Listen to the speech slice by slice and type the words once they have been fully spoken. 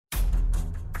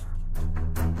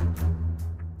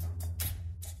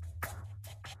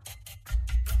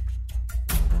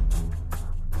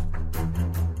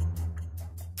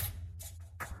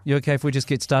You okay if we just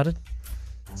get started?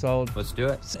 So let's do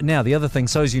it. Now, the other thing,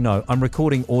 so as you know, I'm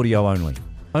recording audio only.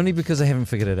 Only because I haven't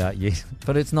figured it out yet.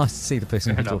 But it's nice to see the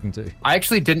person you're talking to. I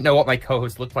actually didn't know what my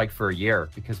co-host looked like for a year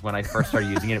because when I first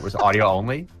started using it, it was audio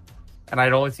only. And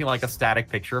I'd only seen like a static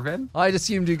picture of him. I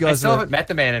assumed you I guys still haven't met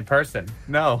the man in person.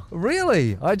 No.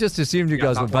 Really? I just assumed you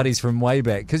guys were buddies from way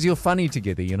back. Because you're funny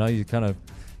together, you know?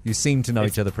 You seem to know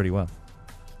each other pretty well.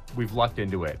 We've lucked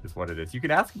into it, is what it is. You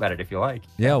can ask about it if you like.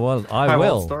 Yeah, well, I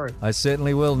will. I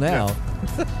certainly will now.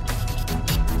 Yeah.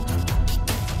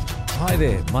 Hi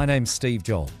there, my name's Steve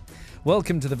Joel.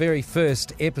 Welcome to the very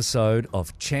first episode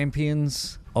of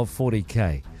Champions of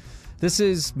 40K. This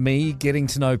is me getting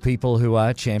to know people who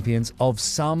are champions of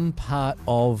some part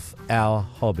of our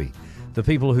hobby. The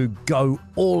people who go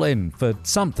all in for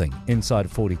something inside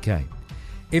of 40K.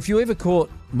 If you ever caught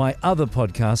my other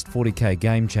podcast, 40K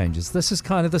Game Changers, this is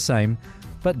kind of the same,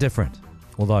 but different.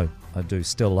 Although I do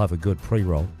still love a good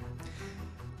pre-roll.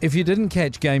 If you didn't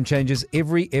catch Game Changers,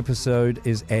 every episode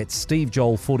is at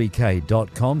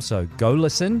stevejoel40k.com, so go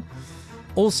listen.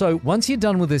 Also, once you're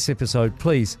done with this episode,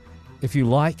 please, if you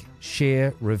like,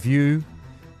 share, review,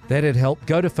 that'd help.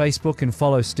 Go to Facebook and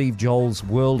follow Steve Joel's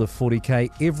World of 40K.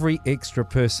 Every extra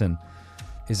person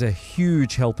is a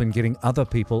huge help in getting other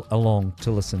people along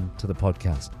to listen to the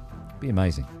podcast. Be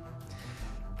amazing.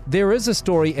 There is a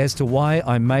story as to why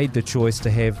I made the choice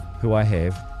to have who I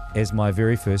have as my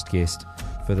very first guest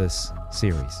for this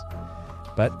series.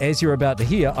 But as you're about to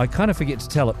hear, I kind of forget to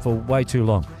tell it for way too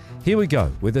long. Here we go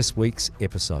with this week's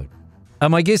episode.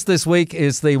 My guest this week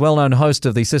is the well-known host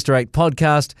of the Sister Act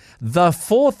podcast, the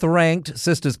fourth-ranked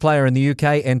Sisters player in the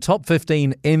UK and top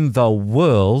 15 in the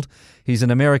world. He's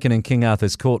an American in King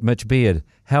Arthur's Court, Mitch Beard.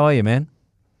 How are you, man?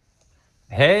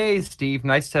 Hey, Steve.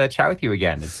 Nice to chat with you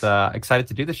again. It's excited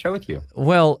to do the show with you.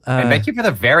 Well, and thank you for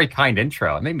the very kind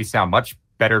intro. It made me sound much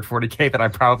better at 40K than I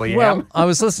probably am. Well, I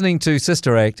was listening to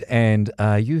Sister Act, and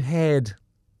you had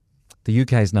the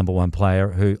UK's number one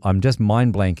player, who I'm just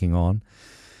mind-blanking on.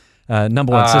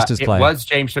 Number one Sisters player. It was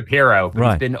James Shapiro, but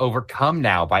right. He's been overcome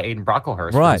now by Aidan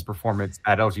Brocklehurst for his performance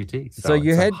at LGT. So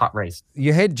you had a hot race.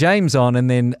 You had James on, and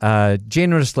then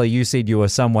generously you said you were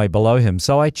some way below him.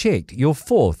 So I checked. You're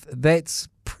fourth. That's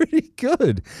pretty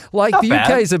good. Like, not the bad.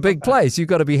 UK is a big place. You've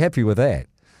got to be happy with that.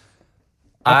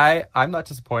 I'm not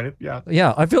disappointed. Yeah.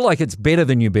 Yeah, I feel like it's better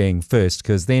than you being first,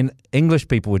 because then English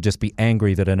people would just be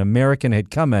angry that an American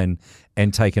had come in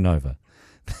and taken over.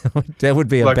 That would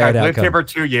be a bad outcome. I've lived here for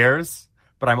 2 years,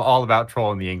 but I'm all about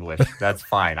trolling the English. That's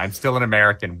fine. I'm still an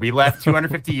American. We left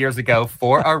 250 years ago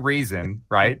for a reason,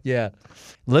 right? Yeah.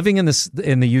 Living in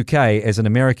the UK as an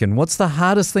American, what's the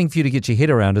hardest thing for you to get your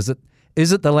head around? Is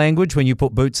it the language when you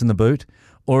put boots in the boot?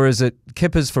 Or is it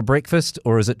kippers for breakfast?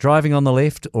 Or is it driving on the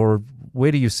left? Or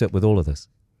where do you sit with all of this?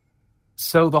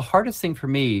 So the hardest thing for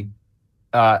me,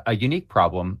 a unique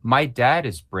problem, my dad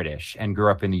is British and grew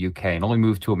up in the UK and only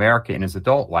moved to America in his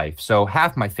adult life. So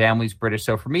half my family's British.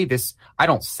 So for me, I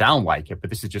don't sound like it, but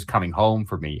this is just coming home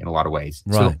for me in a lot of ways.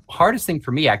 Right. So the hardest thing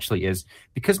for me actually is,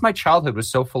 because my childhood was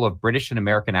so full of British and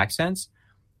American accents,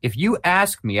 if you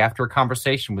ask me after a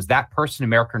conversation, was that person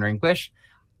American or English?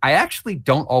 I actually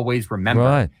don't always remember.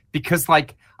 Right. Because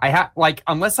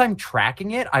unless I'm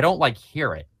tracking it, I don't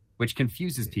hear it, which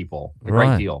confuses people a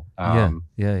great deal.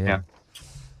 Yeah.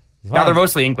 Wow. Now they're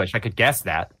mostly English. I could guess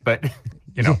that, but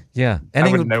yeah, and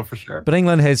I wouldn't know for sure. But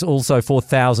England has also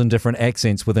 4,000 different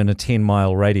accents within a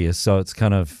 10-mile radius, so it's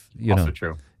kind of also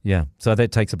true. Yeah, so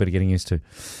that takes a bit of getting used to.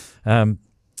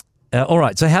 All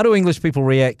right, so how do English people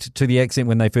react to the accent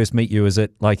when they first meet you? Is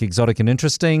it like exotic and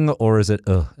interesting, or is it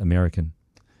American,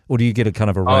 or do you get a kind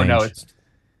of a range? Oh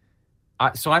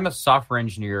no, so I'm a software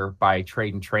engineer by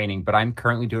trade and training, but I'm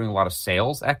currently doing a lot of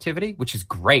sales activity, which is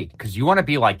great because you want to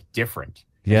be different.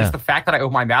 Yeah. Just the fact that I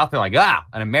open my mouth, they're like,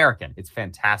 an American. It's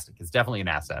fantastic. It's definitely an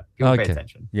asset. People pay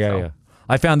attention. Yeah.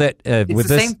 I found that it's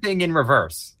the same thing in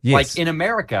reverse. Yes. In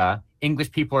America,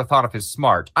 English people are thought of as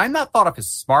smart. I'm not thought of as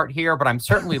smart here, but I'm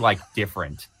certainly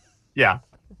different. Yeah.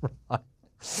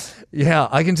 Yeah,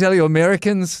 I can tell you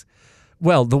Americans,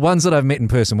 well, the ones that I've met in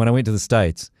person when I went to the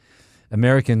States,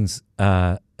 Americans,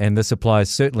 and this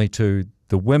applies certainly to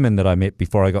the women that I met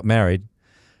before I got married.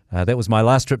 That was my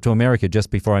last trip to America just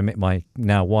before I met my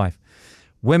now wife.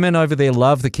 Women over there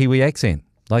love the Kiwi accent.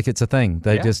 Like, it's a thing.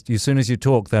 They just, as soon as you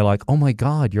talk, they're like, oh my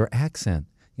God, your accent.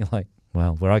 You're like,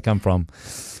 well, where I come from,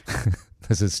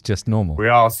 this is just normal. We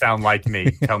all sound like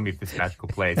me. Tell me this magical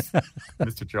place,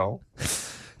 Mr. Joel.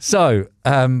 So,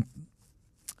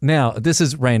 now, this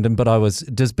is random, but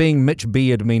does being Mitch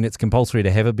Beard mean it's compulsory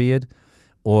to have a beard?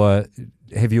 Or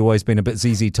have you always been a bit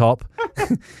ZZ Top?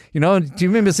 Do you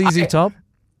remember ZZ Top?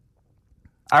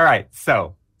 All right,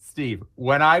 so Steve,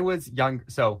 when I was young,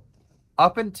 so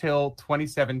up until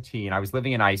 2017, I was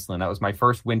living in Iceland. That was my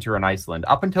first winter in Iceland.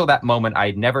 Up until that moment, I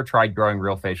had never tried growing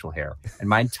real facial hair. And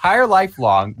my entire life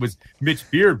long was, Mitch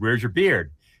Beard, where's your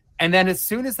beard? And then as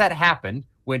soon as that happened,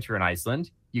 winter in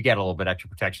Iceland, you get a little bit extra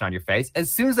protection on your face.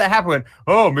 As soon as that happened, I went,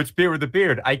 oh, Mitch Beard with the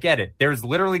beard. I get it. There's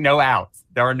literally no outs.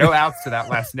 There are no outs to that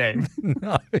last name.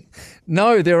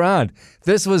 No, there aren't.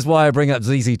 This was why I bring up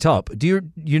ZZ Top. Do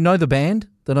you know the band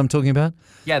that I'm talking about?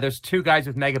 Yeah, there's two guys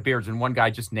with mega beards and one guy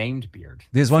just named Beard.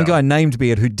 There's one guy named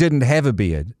Beard who didn't have a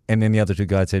beard, and then the other two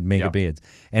guys had mega beards.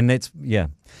 And that's, yeah.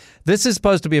 This is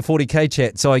supposed to be a 40K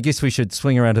chat, so I guess we should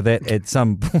swing around to that at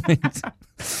some point.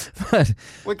 But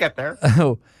we'll get there.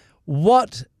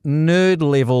 What nerd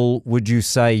level would you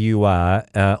say you are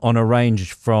on a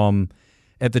range from,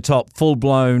 at the top,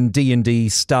 full-blown D&D,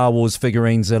 Star Wars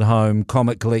figurines at home,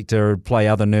 comic collector, play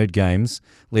other nerd games,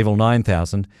 level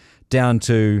 9,000, down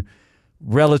to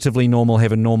relatively normal,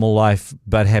 have a normal life,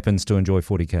 but happens to enjoy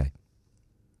 40K?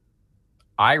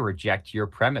 I reject your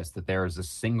premise that there is a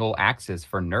single axis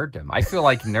for nerddom. I feel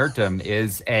like nerddom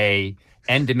is a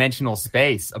n-dimensional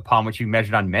space upon which you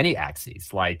measured on many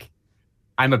axes. Like,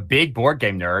 I'm a big board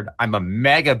game nerd. I'm a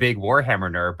mega big Warhammer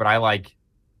nerd, but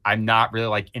I'm not really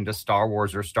like into Star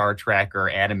Wars or Star Trek or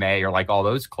anime or like all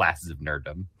those classes of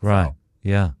nerddom. Right. So,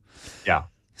 yeah. Yeah.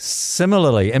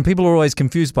 Similarly, and people are always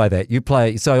confused by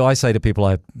that. So I say to people,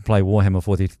 I play Warhammer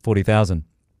 40,000.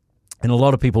 And a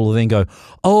lot of people will then go,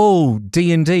 oh,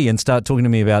 D&D, and start talking to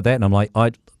me about that. And I'm like,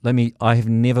 I have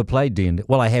never played D&D.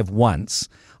 Well, I have once.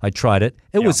 I tried it.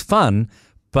 It was fun,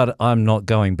 but I'm not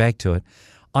going back to it.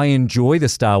 I enjoy the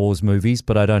Star Wars movies,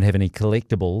 but I don't have any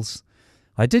collectibles.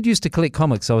 I did used to collect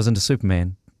comics. I was into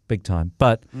Superman big time.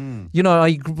 But,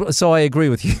 I agree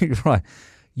with you, right?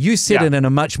 You said it in a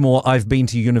much more I've been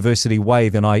to university way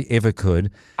than I ever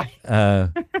could.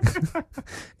 And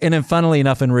then funnily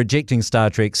enough, in rejecting Star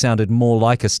Trek, sounded more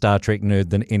like a Star Trek nerd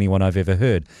than anyone I've ever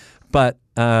heard. But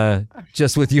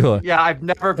just with your... Yeah, I've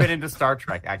never been into Star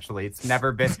Trek, actually. It's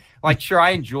never been... Like, sure, I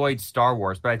enjoyed Star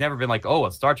Wars, but I've never been like, oh,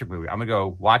 a Star Trek movie. I'm going to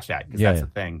go watch that because that's the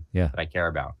thing that I care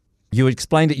about. You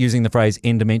explained it using the phrase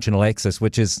n-dimensional axis,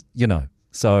 which is,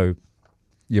 so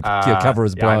your cover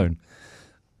is blown.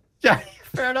 Yeah.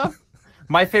 Fair enough.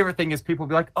 My favorite thing is people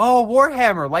be like, "Oh,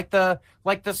 Warhammer, like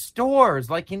the stores,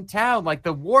 like in town, like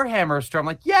the Warhammer store." I'm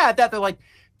like, "Yeah, that." They're like,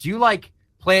 "Do you like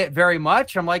play it very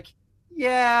much?" I'm like,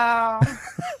 "Yeah."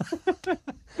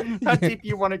 How deep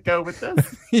you want to go with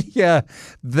this? Yeah,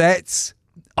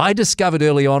 I discovered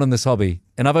early on in this hobby,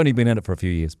 and I've only been in it for a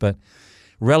few years, but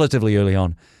relatively early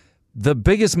on, the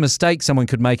biggest mistake someone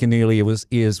could make in the early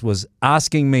years was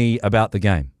asking me about the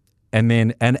game. And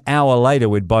then an hour later,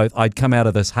 I'd come out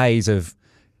of this haze of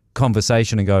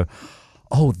conversation and go,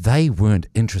 oh, they weren't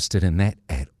interested in that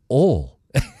at all.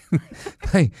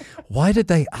 Why did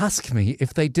they ask me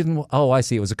if they didn't? Oh, I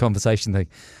see. It was a conversation thing.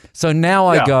 So now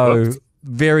I go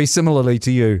very similarly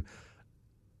to you.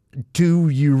 Do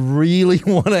you really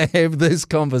want to have this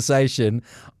conversation?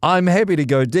 I'm happy to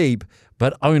go deep,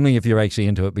 but only if you're actually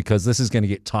into it, because this is going to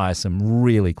get tiresome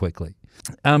really quickly.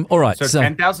 All right. So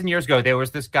 10,000 years ago, there was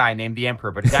this guy named the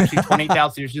Emperor, but it's actually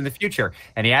 20,000 years in the future.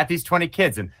 And he had these 20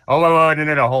 kids. And,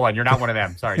 no, hold on. You're not one of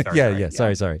them. Sorry.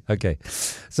 Sorry. Okay.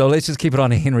 So let's just keep it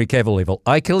on a Henry Cavill level.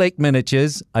 I collect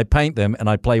miniatures, I paint them, and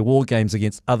I play war games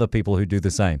against other people who do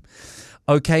the same.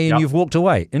 Okay, and you've walked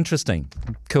away. Interesting.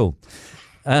 Cool.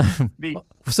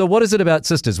 So what is it about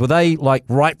Sisters? Were they like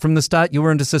right from the start you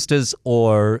were into Sisters,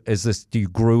 or do you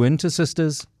grew into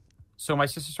Sisters? So my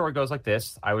sister's story goes like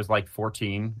this. I was like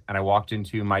 14 and I walked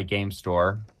into my game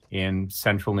store in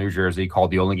central New Jersey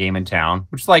called The Only Game in Town,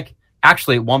 which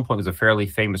actually at one point was a fairly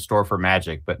famous store for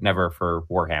Magic, but never for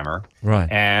Warhammer. Right.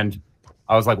 And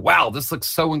I was like, wow, this looks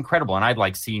so incredible. And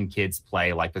I'd seen kids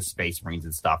play like the Space Marines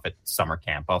and stuff at summer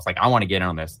camp. I was like, I want to get in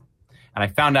on this. And I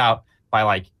found out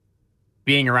by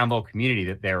being around the whole community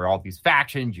that there were all these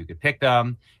factions, you could pick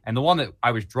them. And the one that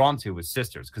I was drawn to was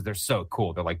Sisters because they're so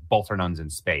cool. They're like Bolter nuns in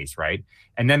space, right?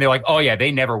 And then they're like, oh yeah,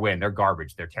 they never win. They're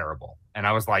garbage. They're terrible. And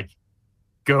I was like,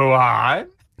 go on.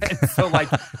 And so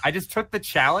I just took the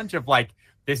challenge of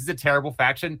this is a terrible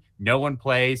faction. No one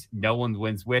plays, no one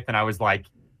wins with. And I was like,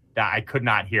 I could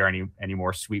not hear any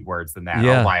more sweet words than that.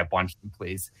 I'll buy a bunch of them,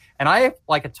 please. And I have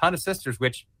a ton of Sisters,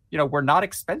 which were not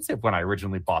expensive when I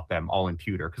originally bought them all in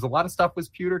pewter because a lot of stuff was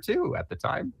pewter too at the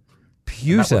time.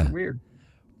 Pewter? Weird.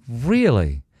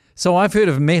 Really? So I've heard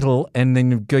of metal, and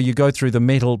then you go through the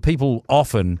metal. People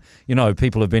often,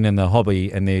 people have been in the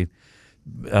hobby and they're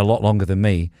a lot longer than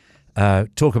me,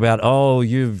 talk about,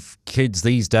 you've kids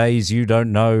these days, you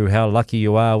don't know how lucky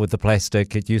you are with the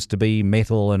plastic. It used to be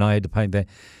metal and I had to paint that.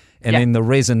 And then the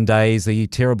resin days, the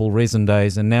terrible resin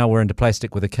days, and now we're into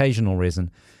plastic with occasional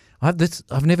resin.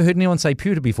 I've never heard anyone say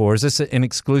pewter before. Is this an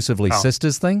exclusively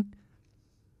sisters thing?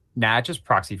 Nah, just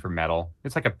proxy for metal.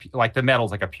 It's like the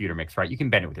metal's like a pewter mix, right? You can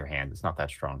bend it with your hand. It's not that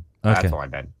strong. Okay. That's all I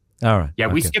meant. All right. Yeah,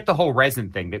 we skipped the whole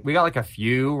resin thing. We got like a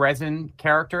few resin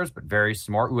characters, but very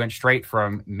smart. We went straight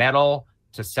from metal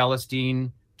to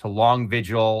Celestine to Long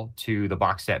Vigil to the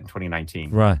box set in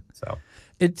 2019. Right. So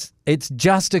it's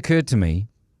just occurred to me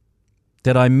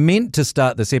that I meant to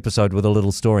start this episode with a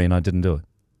little story and I didn't do it.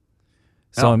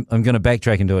 So I'm going to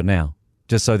backtrack and do it now,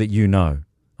 just so that you know.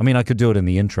 I mean, I could do it in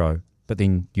the intro, but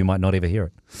then you might not ever hear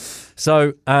it.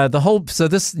 So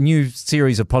this new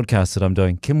series of podcasts that I'm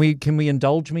doing, can we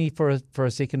indulge me for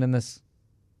a second in this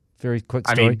very quick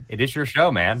story? I mean, it is your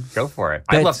show, man. Go for it.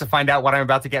 I'd love to find out what I'm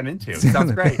about to get into.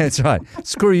 Sounds great. That's right.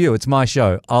 Screw you. It's my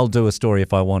show. I'll do a story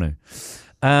if I want to.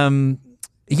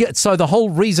 So the whole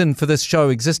reason for this show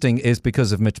existing is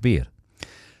because of Mitch Beard.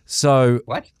 So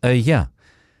what? Yeah,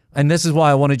 and this is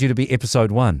why I wanted you to be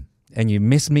episode 1. And you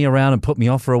messed me around and put me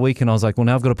off for a week, and I was like, well,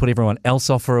 now I've got to put everyone else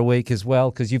off for a week as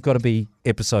well because you've got to be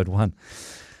episode 1.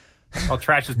 I'll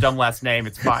trash his dumb last name.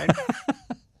 It's fine.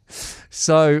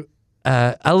 So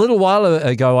a little while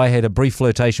ago, I had a brief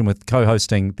flirtation with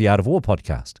co-hosting the Art of War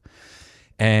podcast.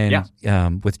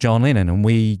 And with John Lennon, and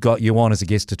we got you on as a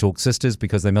guest to talk sisters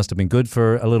because they must have been good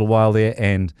for a little while there,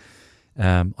 and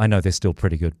I know they're still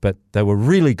pretty good, but they were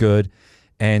really good,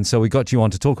 and so we got you on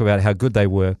to talk about how good they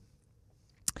were.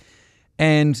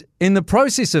 And in the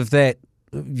process of that,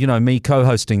 me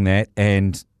co-hosting that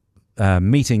and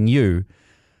meeting you,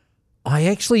 I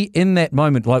actually, in that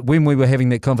moment, like when we were having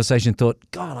that conversation, thought,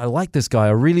 God, I like this guy.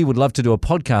 I really would love to do a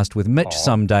podcast with Mitch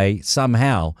someday,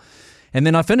 somehow. And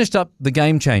then I finished up the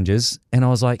Game Changers, and I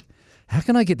was like, how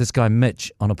can I get this guy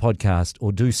Mitch on a podcast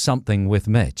or do something with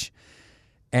Mitch?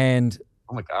 And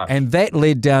oh my gosh. And that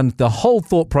led down the whole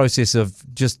thought process of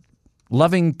just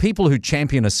loving people who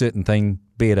champion a certain thing,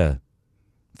 be it a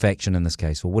faction in this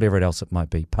case, or whatever else it might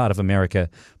be, part of America,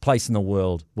 place in the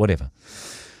world, whatever.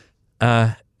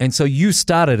 And so you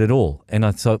started it all. And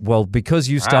I thought, well, because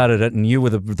you started it and you were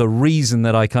the reason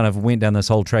that I kind of went down this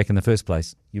whole track in the first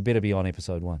place, you better be on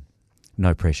episode 1.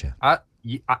 No pressure.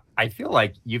 I feel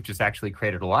like you've just actually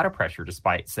created a lot of pressure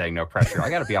despite saying no pressure. I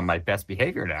got to be on my best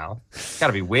behavior now. Got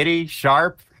to be witty,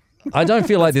 sharp. I don't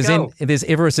feel like there's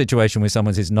ever a situation where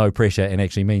someone says no pressure and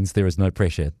actually means there is no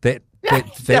pressure. That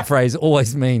phrase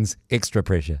always means extra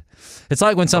pressure. It's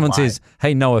like when someone says,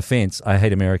 hey, no offense, I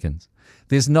hate Americans.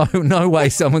 There's no way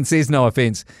someone says no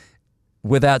offense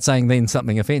without saying then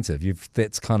something offensive.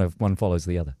 That's kind of one follows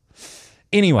the other.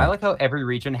 Anyway. I like how every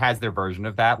region has their version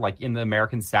of that. Like in the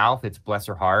American South, it's bless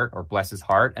her heart or bless his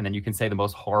heart. And then you can say the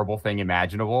most horrible thing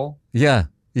imaginable. Yeah.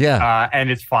 And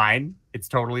it's fine. It's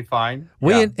totally fine.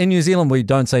 In New Zealand, we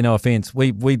don't say no offense.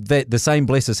 The same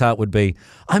bless his heart would be,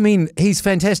 I mean, he's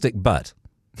fantastic, but.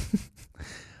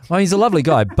 Well, he's a lovely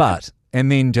guy, but. And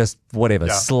then just whatever,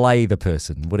 slay the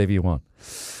person, whatever you want.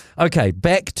 Okay,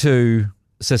 back to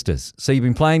sisters. So you've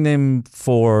been playing them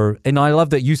and I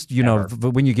love that you know,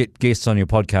 when you get guests on your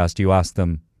podcast, you ask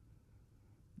them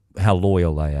how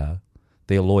loyal they are.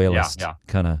 They're loyalist,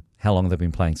 kind of how long they've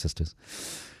been playing sisters.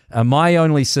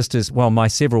 My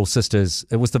several sisters,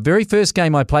 it was the very first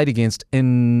game I played against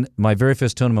in my very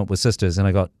first tournament with sisters, and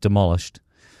I got demolished.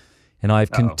 And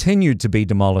I've continued to be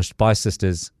demolished by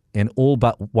sisters in all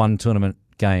but one tournament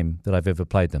game that I've ever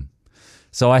played them.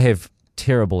 So I have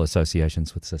terrible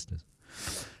associations with sisters.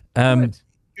 Good.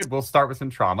 We'll start with some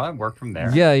trauma and work from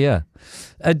there. Yeah.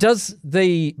 Does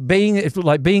being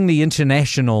the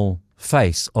international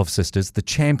face of sisters, the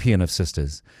champion of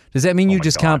sisters, does that mean you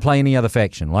just can't play any other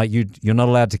faction? Like you're not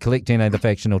allowed to collect any other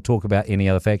faction or talk about any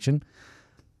other faction?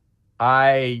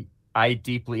 I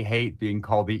deeply hate being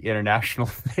called the international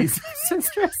face of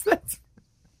sisters.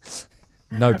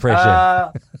 No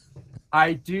pressure.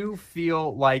 I do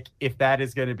feel like if that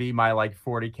is going to be my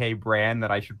 40K brand,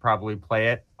 that I should probably play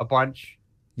it a bunch.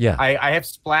 Yeah. I have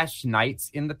splashed knights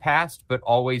in the past, but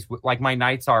always my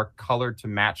knights are colored to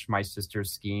match my sister's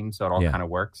scheme, so it all kind of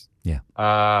works. Yeah.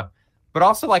 But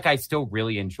also I still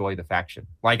really enjoy the faction.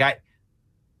 I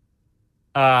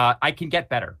can get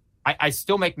better. I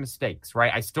still make mistakes,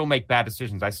 right? I still make bad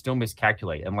decisions. I still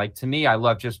miscalculate. And to me, I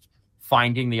love just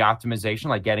finding the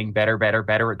optimization, getting better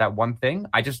at that one thing.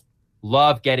 I just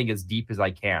love getting as deep as I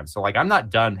can. So I'm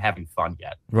not done having fun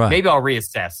yet. Right. Maybe I'll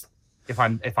reassess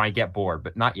if I get bored,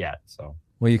 but not yet. So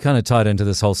well, you're kind of tied into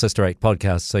this whole Sister Act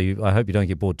podcast, so I hope you don't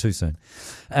get bored too soon.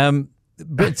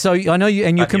 But so I know you,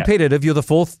 and you're competitive. You're the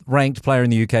 4th ranked player in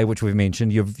the UK, which we've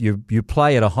mentioned. You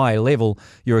play at a high level.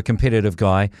 You're a competitive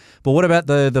guy. But what about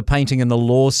the painting and the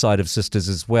law side of Sisters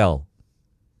as well?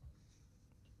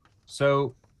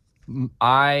 So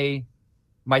my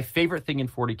favorite thing in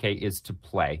 40K is to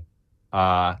play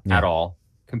at all.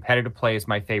 Competitive play is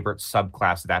my favorite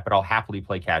subclass of that, but I'll happily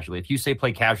play casually. If you say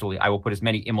play casually, I will put as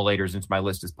many immolators into my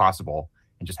list as possible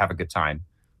and just have a good time.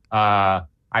 I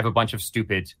have a bunch of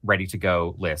stupid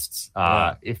ready-to-go lists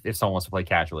if someone wants to play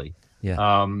casually.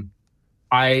 Yeah.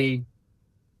 I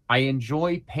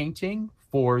enjoy painting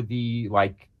for the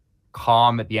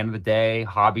calm at the end of the day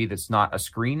hobby that's not a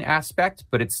screen aspect,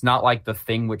 but it's not like the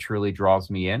thing which really draws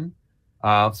me in.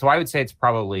 So I would say it's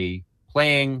probably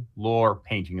playing, lore,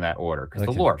 painting in that order, because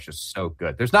the lore is just so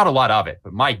good. There's not a lot of it,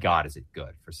 but my God, is it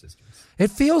good for Sisters. It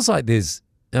feels like there's,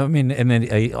 I mean, and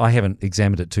then I haven't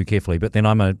examined it too carefully, but then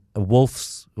I'm a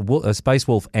Space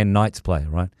Wolf and Knights player,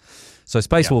 right? So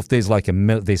Space Wolf, there's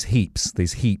there's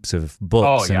heaps of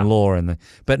books and lore,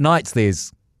 but Knights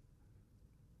there's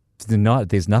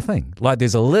nothing. Like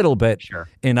there's a little bit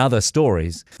in other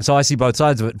stories. So I see both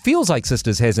sides of it. Feels like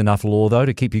Sisters has enough lore though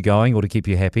to keep you going or to keep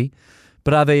you happy.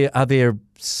 But are there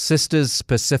Sisters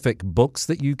specific books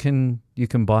that you can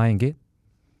buy and get?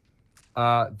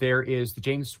 There is the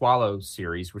James Swallow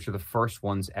series, which are the first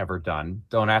ones ever done.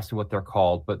 Don't ask me what they're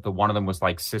called, but one of them was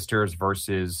like Sisters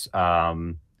versus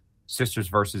Necrons,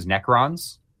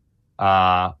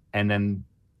 and then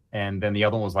the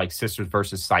other one was like Sisters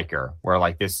versus Psyker, where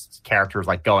like this character is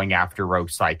like going after Rogue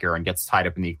Psyker and gets tied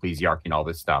up in the Ecclesiarchy and all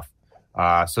this stuff.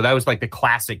 So that was like the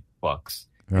classic books.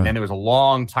 Right. And then there was a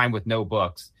long time with no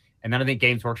books. And then I think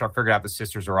Games Workshop figured out the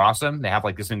Sisters are awesome. They have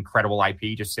like this incredible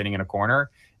IP just sitting in a corner.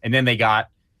 And then they got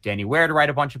Danny Ware to write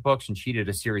a bunch of books, and she did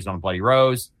a series on Bloody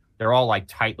Rose. They're all like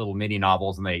tight little mini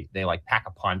novels, and they like pack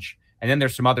a punch. And then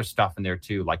there's some other stuff in there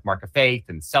too, like Mark of Faith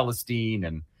and Celestine,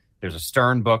 and there's a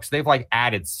Stern book. So they've like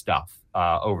added stuff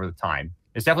over the time.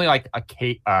 It's definitely like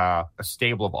a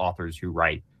stable of authors who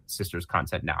write Sisters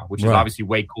content now, which is obviously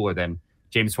way cooler than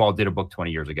James Swallow did a book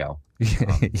 20 years ago.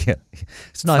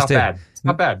 It's nice to have, It's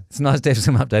not bad. It's nice to have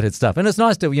some updated stuff, and it's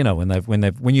nice to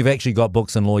when you've actually got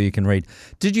books and lore you can read.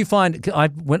 Did you find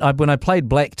when I played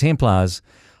Black Templars,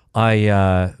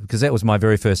 because that was my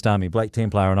very first army, Black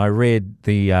Templar, and I read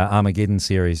the Armageddon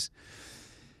series,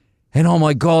 and oh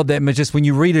my God, that just when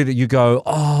you read it, you go,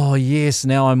 oh yes,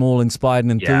 now I'm all inspired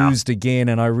and enthused again,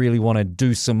 and I really want to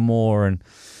do some more. And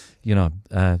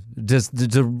does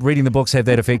reading the books have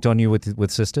that effect on you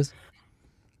with Sisters?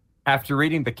 After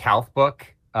reading the Calth book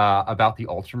about the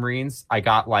Ultramarines, I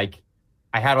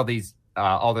had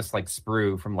all this like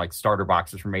sprue from like starter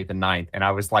boxes from 8th and 9th, and I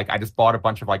was like, I just bought a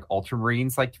bunch of like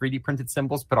Ultramarines like 3D printed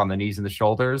symbols, put on the knees and the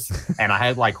shoulders, and I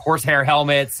had like horsehair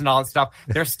helmets and all that stuff.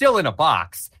 They're still in a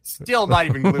box, still not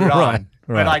even glued on.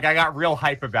 But like I got real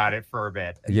hype about it for a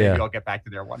bit. And maybe I'll get back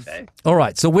to there one day. All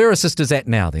right, so where are Sisters at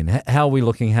now then? How are we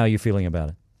looking? How are you feeling about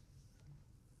it?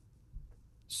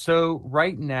 So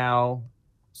right now,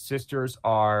 Sisters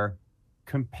are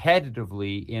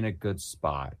competitively in a good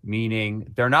spot,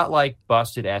 meaning they're not like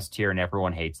busted S tier and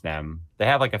everyone hates them. They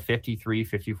have like a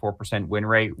 54% win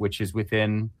rate, which is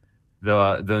within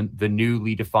the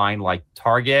newly defined like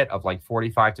target of like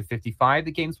 45 to 55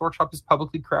 that Games Workshop has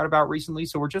publicly crowd about recently.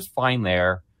 So we're just fine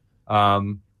there.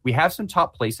 We have some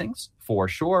top placings for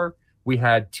sure. We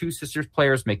had 2 Sisters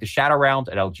players make the Shadow Round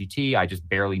at LGT. I just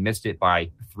barely missed it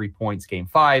by 3 points game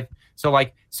 5. So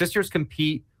like Sisters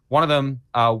compete. One of them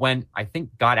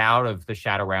got out of the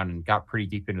Shadow Round and got pretty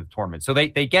deep into the tournament. So they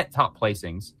get top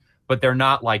placings, but they're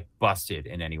not like busted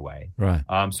in any way. Right.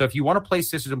 So if you want to play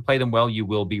Sisters and play them well, you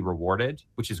will be rewarded,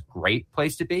 which is a great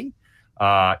place to be.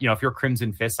 If you're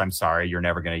Crimson Fists, I'm sorry, you're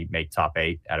never going to make top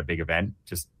 8 at a big event.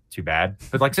 Just too bad.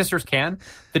 But like Sisters can.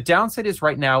 The downside is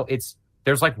right now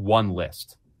there's like one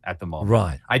list at the moment.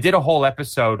 Right. I did a whole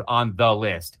episode on the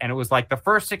list, and it was like the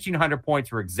first 1,600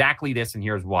 points were exactly this, and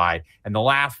here's why. And the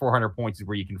last 400 points is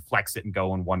where you can flex it and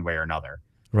go in one way or another.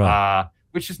 Right.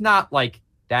 Which is not like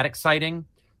that exciting.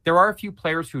 There are a few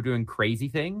players who are doing crazy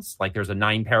things. Like there's a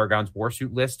 9 Paragons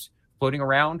Warsuit list floating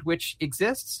around, which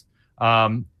exists.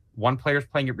 One player's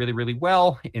playing it really, really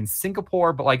well in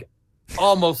Singapore, but like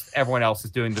almost everyone else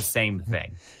is doing the same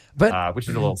thing. But which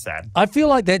is a little sad. I feel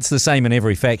like that's the same in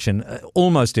every faction,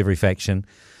 almost every faction,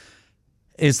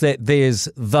 is that there's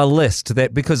the list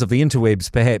that because of the interwebs,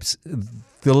 perhaps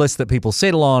the list that people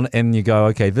settle on and you go,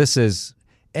 okay, this is,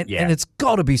 and it's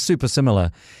got to be super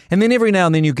similar. And then every now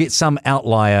and then you get some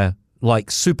outlier,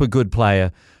 like super good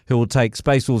player who will take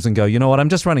Space Wolves and go, you know what, I'm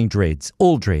just running Dreads,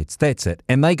 all Dreads, that's it.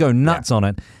 And they go nuts on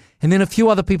it. And then a few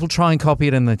other people try and copy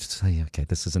it, and they just say, okay,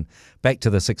 this isn't back to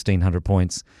the 1,600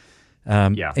 points.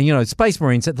 And, Space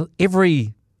Marines,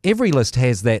 every list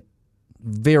has that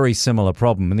very similar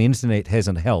problem, and the internet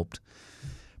hasn't helped.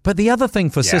 But the other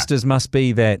thing for Sisters must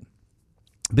be that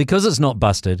because it's not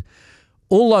busted,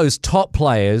 all those top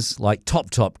players, like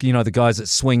top, the guys that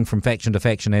swing from faction to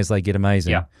faction as they get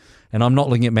amazing. Yeah. And I'm not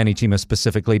looking at Manny Chima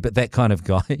specifically, but that kind of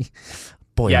guy.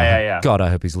 Boy, God, I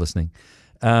hope he's listening.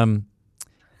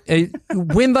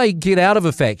 When they get out of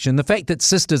a faction, the fact that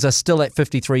Sisters are still at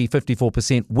 53,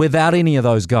 54% without any of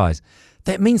those guys,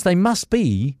 that means they must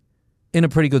be in a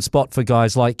pretty good spot for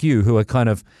guys like you who are kind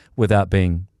of, without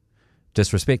being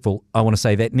disrespectful, I want to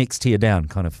say that next tier down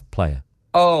kind of player.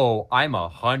 Oh, I'm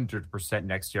 100%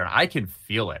 next year. And I can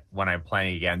feel it when I'm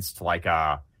playing against like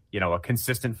a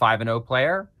consistent 5-0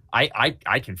 player.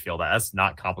 I can feel that. That's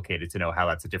not complicated to know how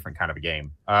that's a different kind of a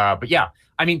game. But yeah,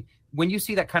 I mean, when you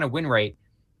see that kind of win rate,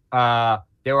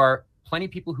 there are plenty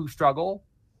of people who struggle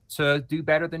to do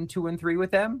better than 2 and 3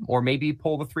 with them, or maybe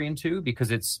pull the 3 and 2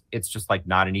 because it's just like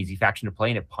not an easy faction to play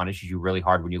and it punishes you really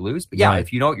hard when you lose. But yeah,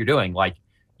 if you know what you're doing, like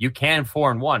you can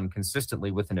 4 and 1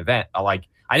 consistently with an event. Like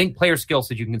I think player skill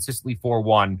says you can consistently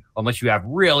 4-1 unless you have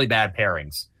really bad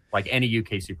pairings, like any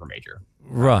UK super major.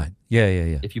 Right. Yeah.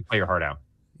 If you play your heart out.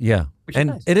 Yeah. And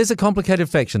nice. It is a complicated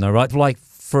faction though, right? Like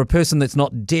for a person that's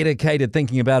not dedicated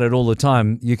thinking about it all the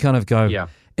time, you kind of go,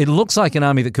 it looks like an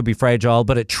army that could be fragile,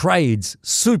 but it trades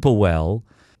super well.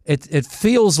 It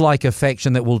feels like a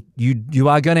faction that you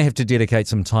are going to have to dedicate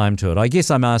some time to it. I guess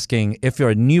I'm asking, if you're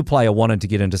a new player wanting to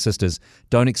get into Sisters,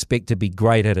 don't expect to be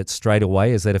great at it straight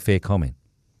away. Is that a fair comment?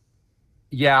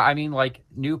 Yeah, I mean, like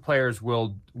new players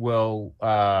will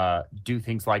do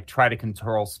things like try to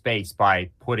control space by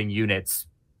putting units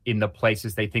in the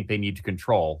places they think they need to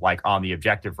control, like on the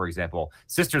objective, for example.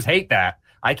 Sisters hate that.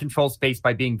 I control space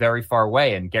by being very far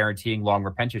away and guaranteeing long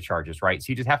repentia charges, right?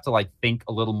 So you just have to like think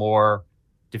a little more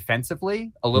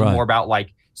defensively, a little more about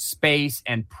like space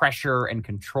and pressure and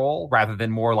control rather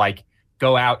than more like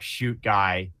go out, shoot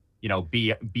guy,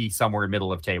 be somewhere in the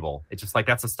middle of table. It's just like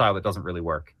that's a style that doesn't really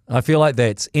work. I feel like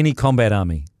that's any combat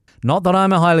army. Not that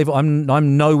I'm a high level,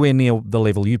 I'm nowhere near the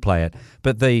level you play at,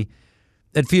 but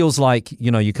it feels like,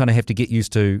 you kind of have to get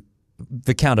used to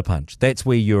the counterpunch. That's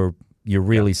where you're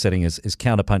really sitting is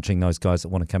counterpunching those guys that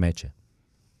want to come at you.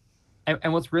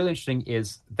 And what's really interesting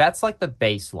is that's like the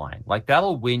baseline. Like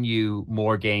that'll win you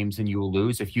more games than you will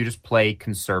lose if you just play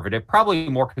conservative, probably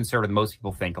more conservative than most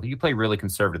people think. If you play really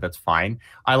conservative, that's fine.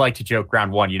 I like to joke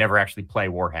round one, you never actually play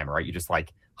Warhammer, right? You just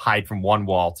like hide from one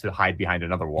wall to hide behind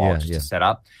another wall to set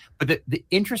up. But the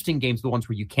interesting games are the ones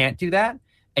where you can't do that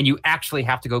and you actually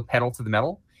have to go pedal to the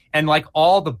metal. And like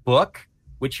all the book,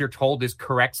 which you're told is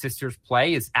correct Sisters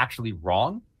play, is actually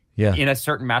wrong. In a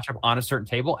certain matchup on a certain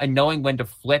table, and knowing when to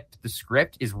flip the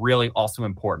script is really also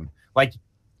important. Like,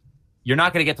 you're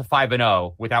not going to get to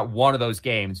 5-0 without one of those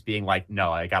games being like,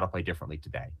 no, I got to play differently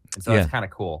today. And so it's kind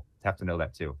of cool to have to know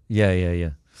that too. Yeah.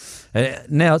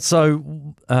 Now,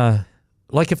 so,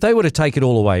 like if they were to take it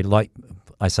all away, like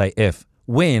I say,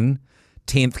 when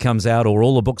 10th comes out or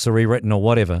all the books are rewritten or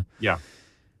whatever. Yeah.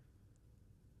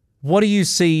 What do you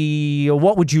see, or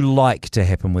what would you like to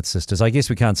happen with Sisters? I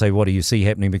guess we can't say what do you see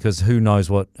happening because who knows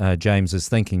what James is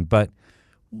thinking. But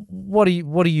what do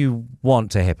you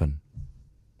want to happen?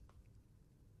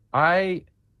 I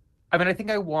mean, I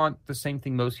think I want the same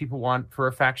thing most people want for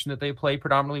a faction that they play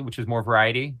predominantly, which is more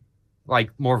variety, like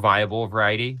more viable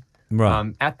variety.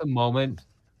 Right. At the moment,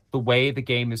 the way the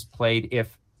game is played,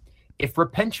 if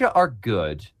Repentia are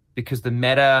good because the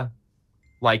meta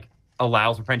like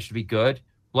allows Repentia to be good,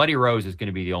 Bloody Rose is going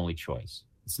to be the only choice.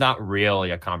 It's not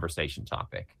really a conversation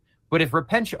topic. But if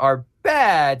Repentia are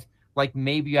bad, like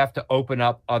maybe you have to open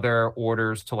up other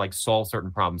orders to like solve certain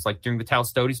problems. Like during the Tal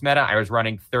Stodes meta, I was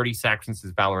running 30 Saxons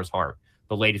as Valorous Heart,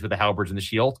 the ladies with the halberds and the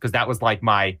shield, because that was like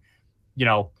my,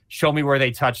 show me where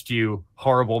they touched you,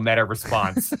 horrible meta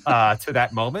response to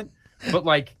that moment. But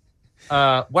like,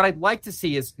 what I'd like to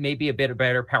see is maybe a bit of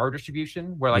better power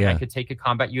distribution where like I could take a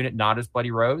combat unit not as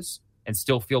Bloody Rose and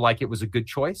still feel like it was a good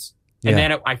choice. And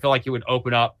then I feel like it would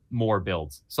open up more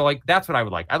builds. So like, that's what I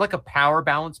would like. I'd like a power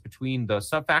balance between the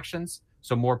sub-factions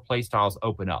so more play styles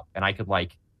open up and I could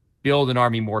like build an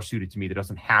army more suited to me that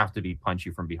doesn't have to be punch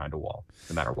you from behind a wall,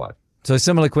 no matter what. So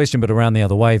similar question, but around the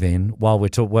other way then, while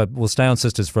we'll stay on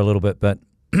Sisters for a little bit, but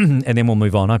and then we'll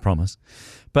move on, I promise.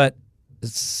 But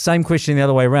same question the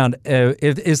other way around.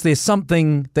 Is there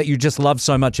something that you just love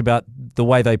so much about the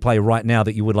way they play right now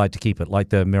that you would like to keep it, like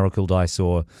the Miracle Dice,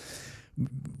 or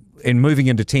in moving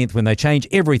into 10th when they change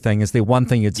everything, is there one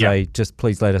thing you'd say, just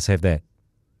please let us have that?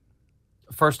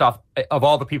 first off, of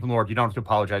all the people in the world, you don't have to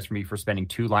apologize for me for spending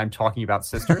 2 lime talking about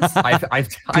sisters.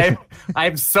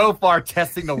 I'm so far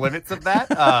testing the limits of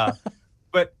that.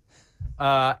 But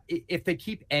if they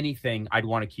keep anything, I'd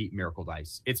want to keep Miracle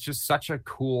Dice. It's just such a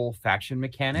cool faction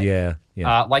mechanic.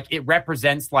 Yeah. Like it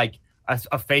represents like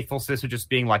a faithful sister just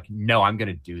being like, no, I'm going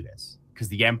to do this because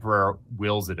the Emperor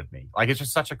wills it of me. Like it's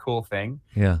just such a cool thing.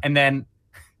 Yeah. And then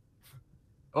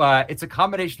it's a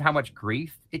combination of how much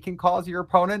grief it can cause your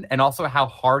opponent and also how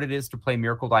hard it is to play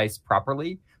Miracle Dice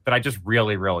properly that I just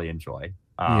really, really enjoy.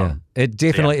 It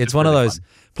definitely, it's one really of those, fun.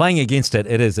 playing against it,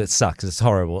 it sucks. It's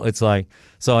horrible. It's like,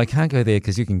 so I can't go there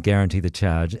because you can guarantee the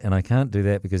charge, and I can't do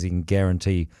that because you can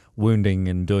guarantee wounding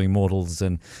and doing mortals,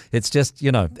 and it's just,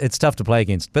 it's tough to play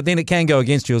against. But then it can go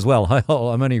against you as well.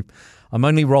 I'm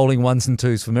only rolling 1s and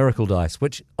 2s for Miracle Dice,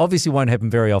 which obviously won't happen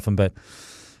very often, but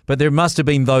there must have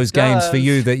been those games for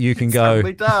you that you can go.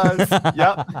 It certainly does.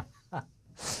 Yep.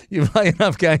 You play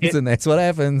enough games and that's what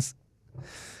happens.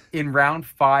 In round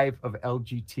 5 of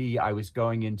LGT, I was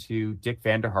going into Dick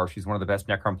Vanderharsh. He's one of the best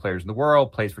Necron players in the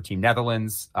world, plays for Team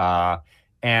Netherlands.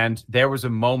 And there was a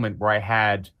moment where I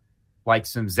had like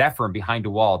some Zephyrin behind a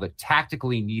wall that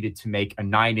tactically needed to make a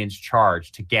 9-inch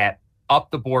charge to get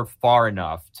up the board far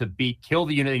enough to kill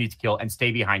the unit they need to kill and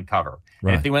stay behind cover.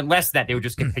 Right. And if they went less than that, they would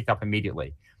just get picked up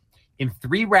immediately. In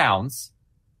 3 rounds,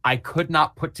 I could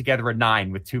not put together a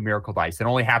 9 with 2 Miracle Dice. It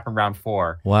only happened round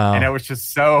 4. Wow. And it was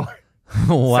just so...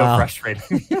 Wow. So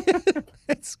frustrating.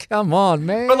 Come on,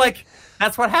 man. But like,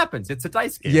 that's what happens. It's a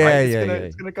dice game. Yeah, right? yeah,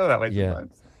 It's going to go that way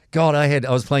sometimes. God, I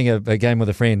was playing a game with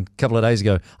a friend a couple of days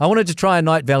ago. I wanted to try a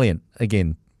Knight Valiant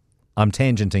again. I'm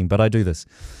tangenting, but I do this.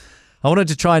 I wanted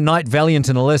to try Knight Valiant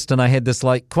in a list, and I had this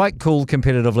like quite cool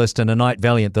competitive list in a Knight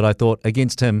Valiant that I thought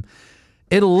against him,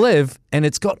 it'll live, and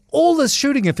it's got all this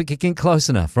shooting if it can get close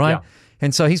enough, right? Yeah.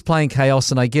 And so he's playing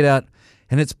Chaos, and I get out,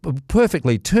 and it's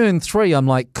perfectly. Turn 3, I'm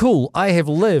like, cool, I have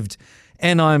lived,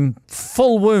 and I'm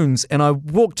full wounds, and I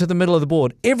walk to the middle of the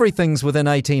board. Everything's within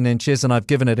 18 inches, and I've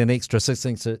given it an extra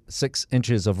 6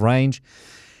 inches of range.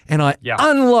 And I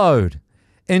unload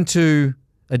into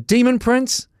a Demon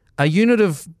Prince, a unit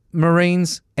of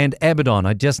Marines, and Abaddon.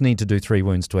 I just need to do 3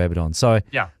 wounds to Abaddon. So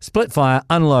split fire,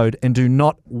 unload, and do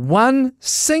not one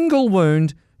single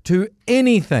wound to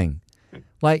anything.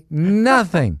 Like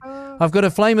nothing. I've got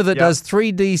a flamer that does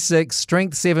 3d6,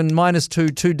 strength 7,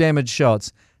 -2, 2 damage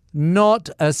shots. Not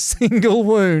a single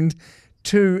wound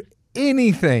to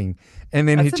anything. And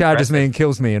then he charges me and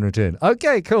kills me in return.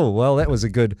 Okay, cool. Well, that was a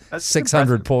good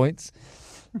 600 points.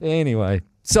 Anyway,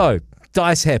 so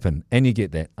dice happen, and you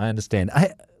get that. I understand.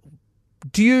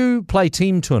 Do you play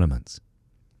team tournaments?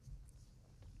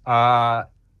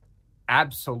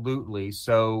 Absolutely.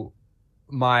 So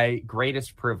my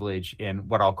greatest privilege in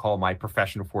what I'll call my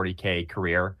professional 40K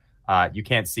career, you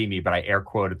can't see me, but I air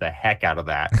quoted the heck out of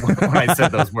that when I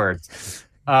said those words,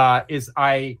 I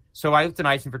lived in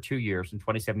Iceland for 2 years, from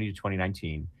 2017 to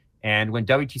 2019. And when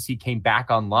WTC came back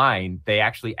online, they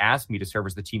actually asked me to serve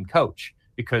as the team coach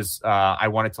because I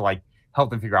wanted to like help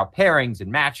them figure out pairings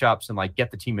and matchups and like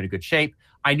get the team in a good shape.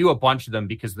 I knew a bunch of them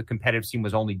because the competitive scene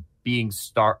was only being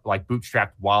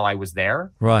bootstrapped while I was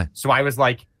there. Right. So I was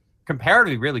like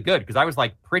comparatively really good because I was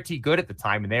like pretty good at the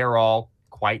time and they were all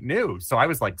quite new. So I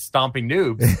was like stomping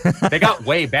noobs. They got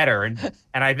way better and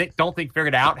I don't think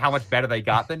figured out how much better they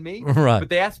got than me. Right. But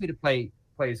they asked me to play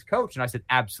as coach and I said,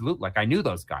 absolutely. Like I knew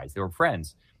those guys. They were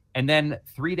friends. And then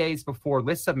 3 days before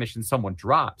list submission, someone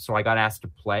dropped. So I got asked to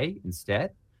play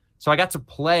instead. So I got to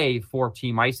play for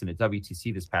Team Iceland at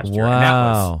WTC this past year. And that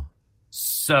was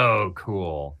so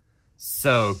cool.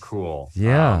 So cool.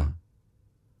 Yeah.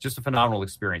 Just a phenomenal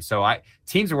experience. So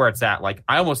teams are where it's at. Like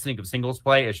I almost think of singles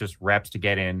play as just reps to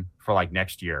get in for like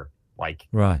next year. Like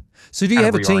right. So do you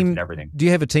have a team? Do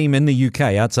you have a team in the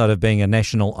UK outside of being a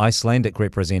national Icelandic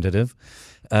representative?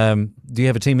 Do you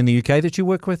have a team in the UK that you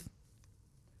work with?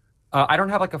 I don't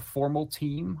have like a formal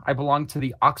team. I belong to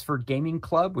the Oxford Gaming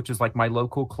Club, which is like my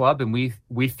local club, and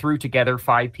we threw together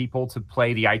 5 people to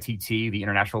play the ITT, the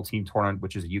International Team Tournament,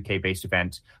 which is a UK-based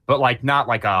event, but like not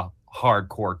like a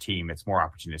hardcore team. It's more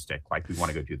opportunistic. Like we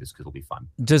want to go do this because it'll be fun.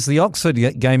 Does the Oxford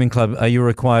Gaming Club, are you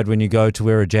required when you go to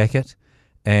wear a jacket?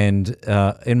 And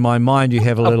in my mind, you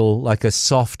have a little like a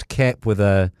soft cap with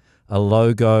a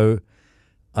logo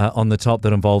on the top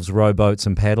that involves rowboats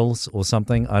and paddles or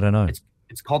something. I don't know.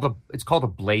 It's called a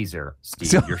blazer,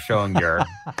 Steve. You're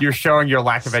showing your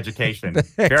lack of education.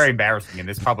 Very embarrassing in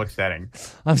this public setting.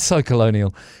 I'm so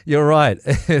colonial. You're right.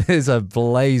 It is a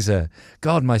blazer.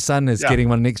 God, my son is getting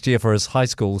one next year for his high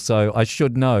school, so I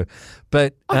should know.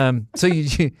 But so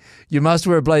you must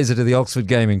wear a blazer to the Oxford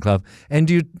Gaming Club. And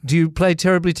do you play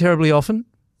terribly, terribly often?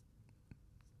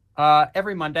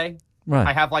 Every Monday. Right.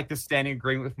 I have like this standing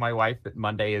agreement with my wife that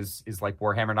Monday is like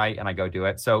Warhammer night, and I go do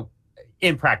it. So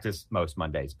in practice, most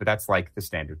Mondays, but that's like the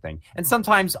standard thing. And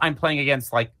sometimes I'm playing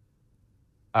against like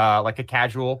a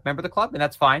casual member of the club, and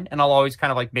that's fine. And I'll always kind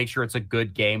of like make sure it's a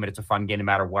good game and it's a fun game no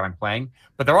matter what I'm playing.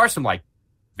 But there are some like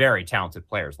very talented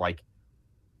players. Like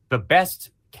the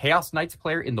best Chaos Knights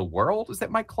player in the world is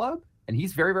at my club, and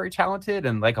he's very, very talented,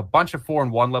 and like a bunch of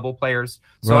 4-1 level players.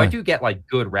 So Right. I do get like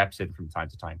good reps in from time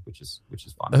to time, which is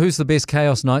fun. Who's the best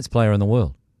Chaos Knights player in the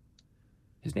world?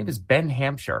 His name is Ben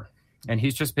Hampshire, and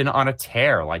he's just been on a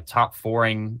tear, like top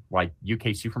 4ing like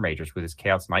UK Super Majors with his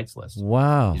Chaos Knights list.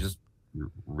 Wow. He's just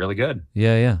really good.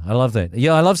 Yeah. I love that.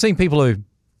 Yeah, I love seeing people who...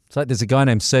 It's like there's a guy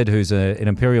named Sid who's an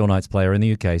Imperial Knights player in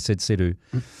the UK, Sid Sidhu.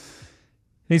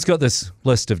 He's got this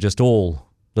list of just all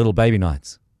little baby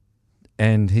knights.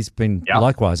 And he's been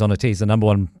likewise on a tee. He's the number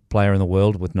 1 player in the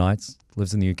world with knights,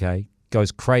 lives in the UK,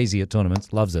 goes crazy at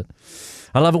tournaments, loves it.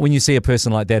 I love it when you see a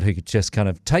person like that who could just kind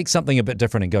of take something a bit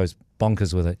different and goes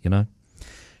bonkers with it, you know?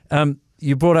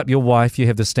 You brought up your wife. You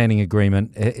have the standing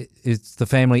agreement. Is the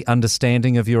family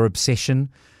understanding of your obsession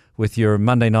with your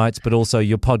Monday nights, but also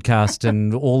your podcast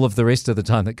and all of the rest of the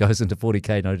time that goes into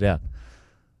 40K, no doubt?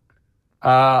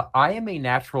 I am a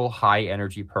natural high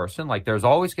energy person. Like there's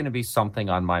always going to be something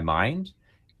on my mind.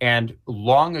 And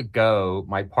long ago,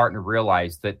 my partner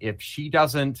realized that if she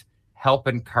doesn't help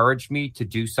encourage me to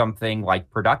do something like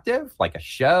productive, like a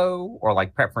show or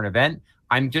like prep for an event,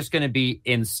 I'm just going to be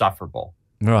insufferable.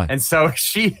 Right. And so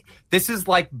this is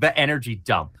like the energy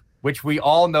dump, which we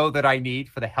all know that I need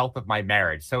for the health of my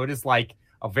marriage. So it is like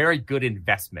a very good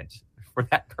investment for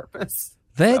that purpose.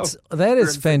 That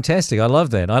is fantastic. I love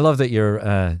that. I love that you're,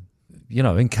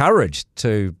 encouraged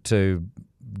to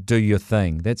do your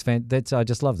thing. That's I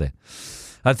just love that.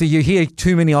 I think you hear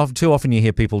too often you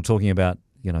hear people talking about,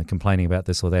 complaining about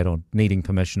this or that, or needing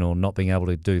permission or not being able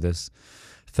to do this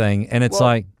thing, and it's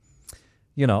I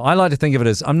like to think of it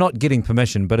as I'm not getting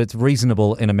permission, but it's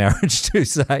reasonable in a marriage to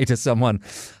say to someone,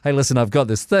 "Hey, listen, I've got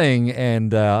this thing,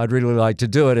 and I'd really like to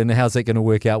do it, and how's that going to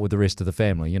work out with the rest of the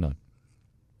family?"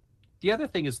 The other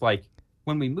thing is like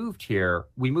when we moved here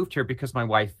because my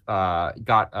wife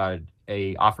got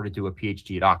a offer to do a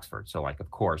PhD at Oxford. So like, of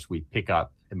course, we pick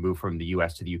up and move from the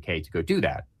US to the UK to go do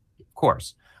that, of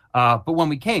course. But when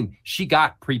we came, she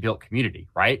got pre-built community,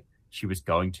 right? She was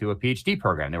going to a PhD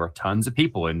program. There were tons of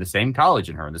people in the same college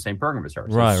and her in the same program as her.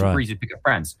 So right, it's super right. easy to pick up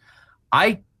friends.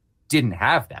 I didn't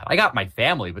have that. I got my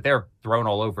family, but they're thrown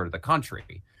all over the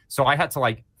country. So I had to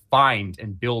like find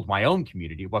and build my own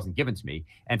community. It wasn't given to me.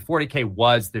 And 40K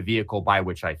was the vehicle by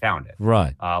which I found it.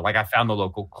 Right. Like I found the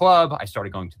local club. I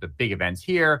started going to the big events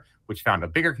here, which found a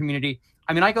bigger community.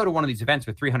 I mean, I go to one of these events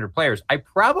with 300 players. I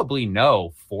probably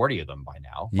know 40 of them by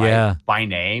now. Yeah. By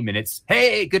name. And it's,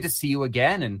 hey, good to see you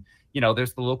again. And,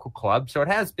 there's the local club. So it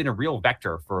has been a real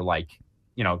vector for like,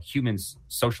 humans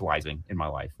socializing in my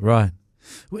life. Right.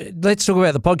 Let's talk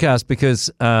about the podcast because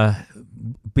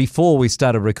before we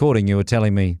started recording, you were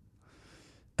telling me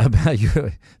about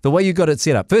the way you got it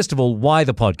set up. First of all, why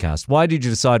the podcast? Why did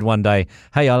you decide one day,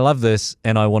 hey, I love this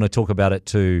and I want to talk about it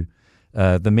to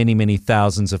the many, many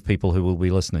thousands of people who will be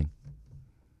listening?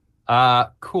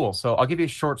 Cool. So I'll give you a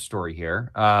short story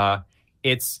here.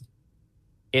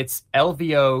 It's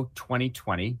LVO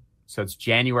 2020. So it's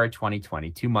January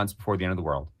 2020, 2 months before the end of the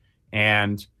world.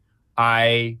 And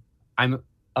I'm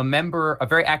a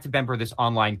very active member of this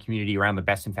online community around the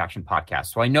Best in Faction podcast.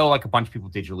 So I know like a bunch of people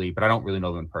digitally, but I don't really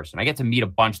know them in person. I get to meet a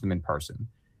bunch of them in person.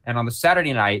 And on the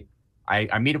Saturday night,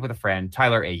 I meet up with a friend,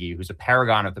 Tyler Agee, who's a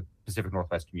paragon of the Pacific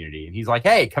Northwest community. And he's like,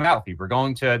 hey, come out with me. We're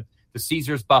going to the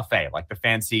Caesars buffet, like the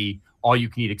fancy,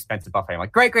 all-you-can-eat expensive buffet. I'm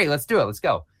like, great, let's do it. Let's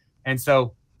go. And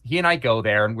so he and I go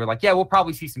there, and we're like, yeah, we'll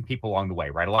probably see some people along the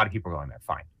way, right? A lot of people are going there.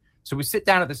 Fine. So we sit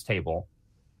down at this table,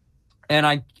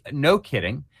 and no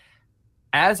kidding,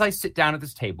 as I sit down at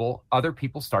this table, other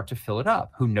people start to fill it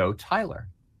up who know Tyler.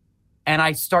 And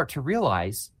I start to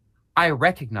realize I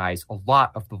recognize a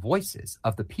lot of the voices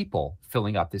of the people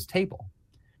filling up this table.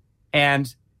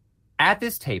 And at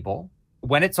this table,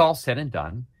 when it's all said and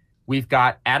done, we've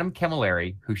got Adam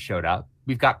Camilleri, who showed up.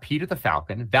 We've got Peter the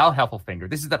Falcon, Val Heffelfinger.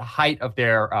 This is the height of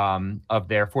their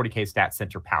 40K Stat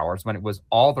Center powers when it was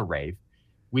all the rave.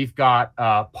 We've got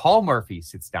Paul Murphy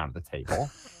sits down at the table.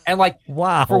 And like,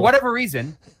 wow, for whatever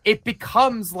reason, it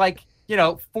becomes like,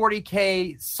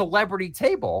 40K celebrity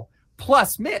table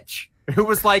plus Mitch, who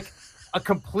was like a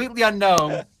completely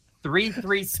unknown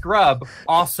 3-3 scrub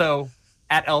also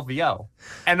at LVO.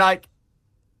 And like,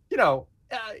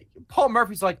 Paul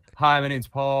Murphy's like, hi, my name's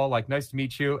Paul. Like, nice to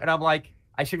meet you. And I'm like,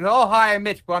 I should go, oh, hi, I'm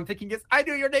Mitch. But I'm thinking, I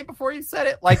knew your name before you said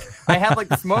it. Like, I had like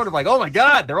this moment of like, oh my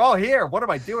God, they're all here. What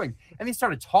am I doing? And they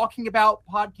started talking about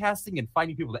podcasting and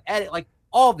finding people to edit, like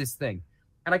all this thing.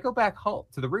 And I go back home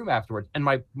to the room afterwards, and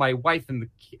my wife and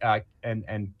the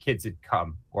and kids had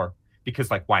come, or because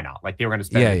like, why not? Like, they were going to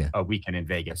spend a weekend in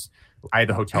Vegas. I had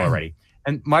the hotel already.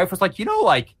 And my wife was like,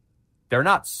 like, they're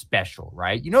not special,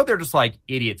 right? They're just like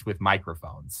idiots with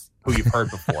microphones who you've heard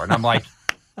before. And I'm like,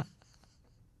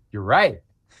 you're right.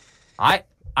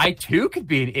 I too could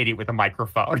be an idiot with a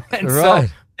microphone. And so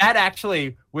that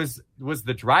actually was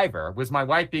the driver, was my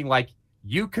wife being like,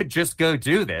 you could just go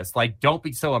do this. Like, don't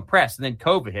be so impressed. And then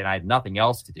COVID hit. I had nothing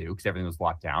else to do because everything was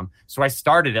locked down. So I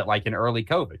started it like in early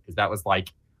COVID, because that was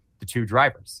like the two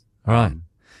drivers. Right.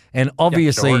 And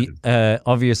obviously,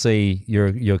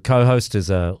 your co-host is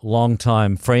a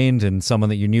longtime friend and someone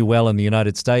that you knew well in the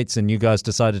United States, and you guys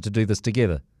decided to do this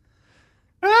together.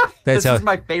 This is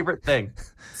my favorite thing.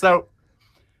 So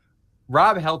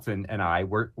Rob Helton and I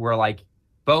were like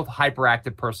both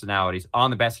hyperactive personalities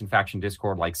on the Best in Faction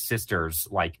Discord, like sisters,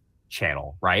 like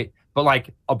channel, right? But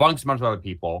like a bunch of other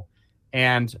people.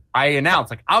 And I announced,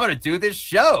 like, I'm going to do this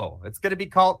show. It's going to be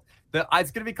called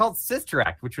Sister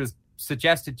Act, which was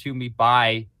suggested to me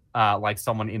by like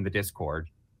someone in the Discord.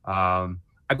 I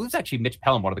believe it's actually Mitch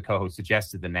Pelham, one of the co-hosts,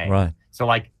 suggested the name. Right. So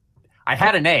like, I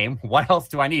had a name. What else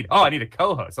do I need? Oh, I need a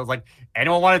co-host. I was like,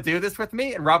 anyone want to do this with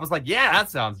me? And Rob was like, yeah, that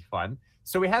sounds fun.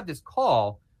 So we have this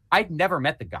call. I'd never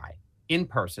met the guy in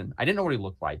person. I didn't know what he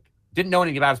looked like. Didn't know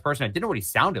anything about his person. I didn't know what he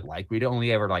sounded like. We'd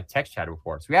only ever like text chatted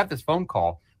before. So we have this phone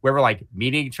call where we're like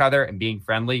meeting each other and being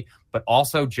friendly, but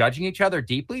also judging each other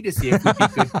deeply to see if we'd be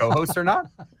good co-hosts or not.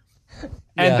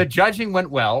 And the judging went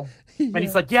well. And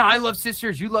he's like, yeah, I love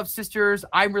sisters. You love sisters.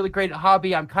 I'm really great at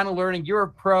hobby. I'm kind of learning. You're a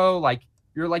pro. Like,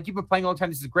 you've been playing all the time.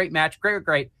 This is a great match.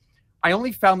 Great. I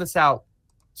only found this out.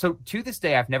 So to this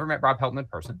day, I've never met Rob Helton in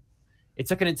person. It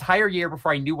took an entire year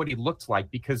before I knew what he looked like,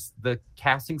 because the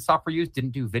casting software used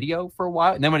didn't do video for a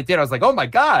while. And then when it did, I was like, oh my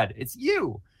God, it's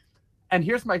you. And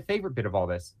here's my favorite bit of all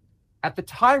this. At the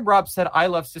time Rob said, I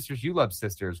love sisters, you love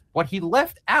sisters, what he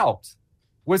left out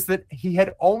was that he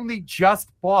had only just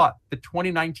bought the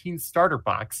 2019 starter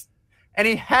box, and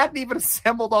he hadn't even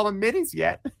assembled all the minis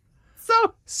yet.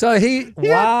 So he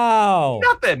wow.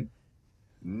 Nothing.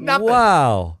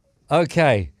 Wow.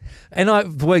 Okay.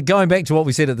 And we're going back to what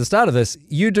we said at the start of this.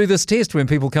 You do this test when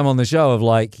people come on the show of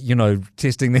like,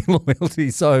 testing their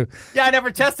loyalty. So yeah, I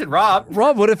never tested Rob.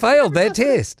 Rob would have failed that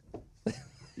test.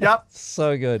 Yep.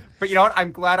 So good. But you know what?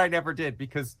 I'm glad I never did,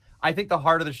 because I think the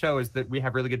heart of the show is that we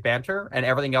have really good banter, and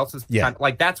everything else is kind of,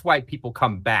 like, that's why people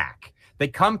come back. They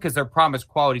come because they're promised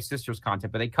quality sisters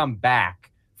content, but they come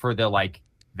back for the like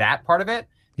that part of it.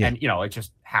 Yeah. And, it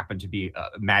just happened to be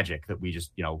magic that we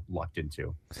just, lucked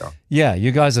into. So yeah,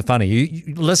 you guys are funny.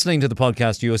 You listening to the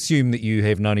podcast, you assume that you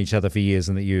have known each other for years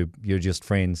and that you're just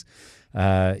friends.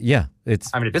 Yeah, it's.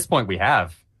 I mean, at this point, we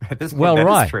have. At this point,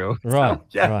 that is true. Right, so,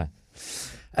 yeah.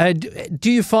 Right.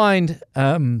 Do you find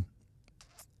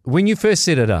when you first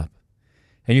set it up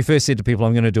and you first said to people,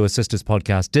 I'm going to do a sisters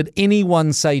podcast, did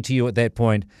anyone say to you at that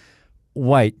point,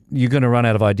 wait, you're going to run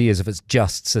out of ideas if it's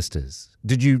just sisters?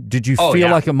 Did you feel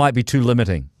like it might be too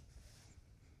limiting?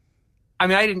 I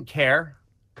mean, I didn't care,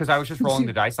 because I was just rolling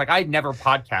the dice. Like, I'd never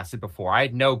podcasted before. I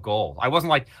had no goal. I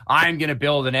wasn't like, I'm going to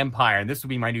build an empire and this will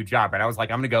be my new job. And I was like,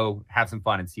 I'm going to go have some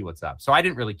fun and see what's up. So I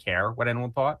didn't really care what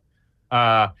anyone thought.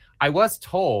 I was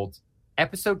told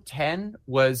episode 10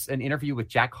 was an interview with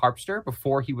Jack Harpster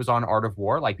before he was on Art of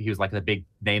War. Like, he was like the big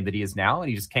name that he is now. And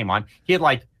he just came on. He had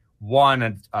like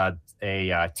won a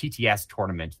TTS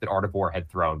tournament that Art of War had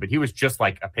thrown, but he was just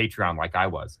like a Patreon like I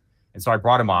was. And so I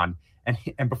brought him on,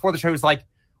 and before the show, he was like,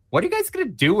 what are you guys going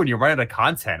to do when you're running out of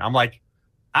content? I'm like,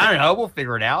 I don't know. We'll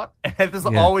figure it out. And this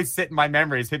will always sit in my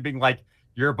memories, him being like,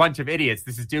 you're a bunch of idiots.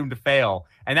 This is doomed to fail.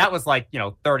 And that was like,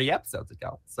 30 episodes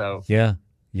ago. So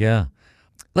yeah.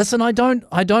 Listen, I don't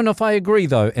know if I agree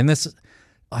though. And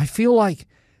I feel like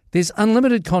there's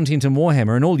unlimited content in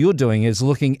Warhammer, and all you're doing is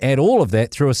looking at all of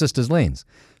that through a sister's lens.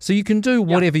 So you can do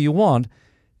whatever you want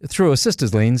through a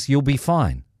sister's lens. You'll be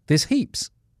fine. There's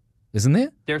heaps, isn't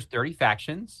there? There's 30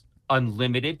 factions.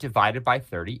 Unlimited divided by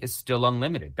 30 is still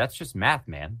unlimited. That's just math,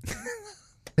 man.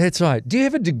 That's right. Do you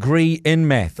have a degree in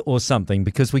math or something?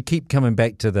 Because we keep coming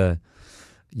back to the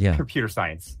computer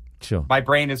science. Sure. My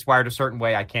brain is wired a certain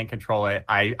way. I can't control it.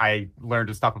 I learned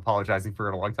to stop apologizing for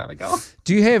it a long time ago.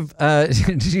 Do you have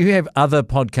other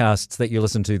podcasts that you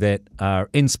listen to that are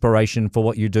inspiration for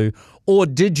what you do? Or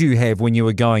did you have, when you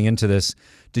were going into this,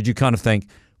 did you kind of think,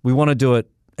 we want to do it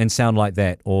and sound like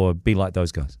that or be like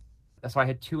those guys? So I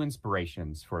had two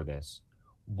inspirations for this.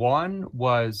 One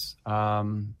was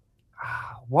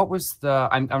what was the?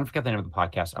 I'm forget the name of the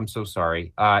podcast. I'm so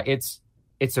sorry. It's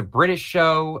a British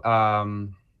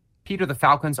show. Peter the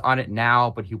Falcon's on it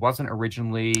now, but he wasn't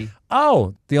originally.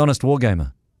 Oh, The Honest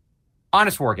Wargamer.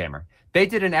 Honest Wargamer. They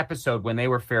did an episode when they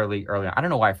were fairly early on. I don't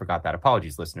know why I forgot that.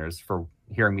 Apologies, listeners, for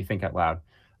hearing me think out loud.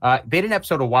 They did an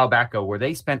episode a while back ago where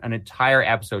they spent an entire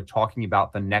episode talking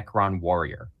about the Necron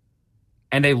Warrior.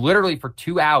 And they literally for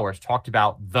 2 hours talked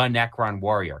about the Necron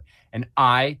Warrior. And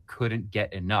I couldn't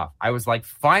get enough. I was like,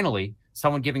 finally,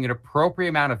 someone giving an appropriate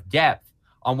amount of depth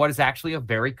on what is actually a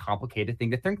very complicated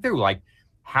thing to think through. Like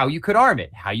how you could arm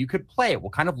it, how you could play it,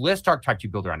 what kind of list archetype you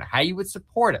build around it, how you would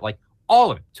support it. Like all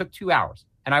of it took 2 hours.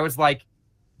 And I was like,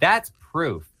 that's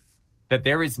proof that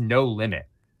there is no limit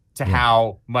to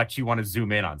how much you want to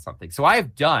zoom in on something. So I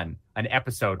have done an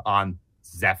episode on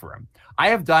Zephyrim. I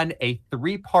have done a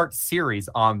 3-part series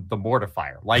on the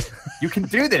Mortifier. Like, you can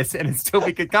do this and it's still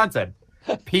be good content.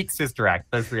 Peak Sister Act,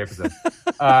 those 3 episodes.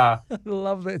 I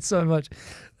love that so much.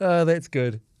 That's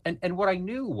good. And what I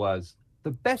knew was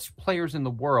the best players in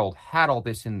the world had all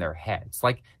this in their heads.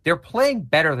 Like, they're playing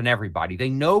better than everybody. They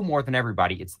know more than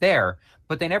everybody. It's there,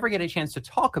 but they never get a chance to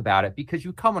talk about it because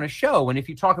you come on a show, and if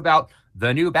you talk about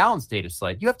the New Balance data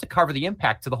slate, you have to cover the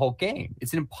impact to the whole game.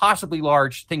 It's an impossibly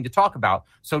large thing to talk about,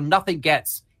 so nothing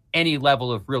gets any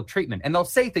level of real treatment. And they'll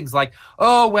say things like,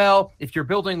 oh, well, if you're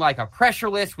building like a pressure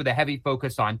list with a heavy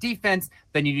focus on defense,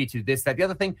 then you need to do this, that, the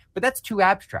other thing. But that's too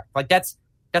abstract. Like, that's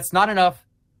not enough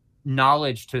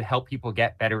knowledge to help people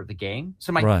get better at the game.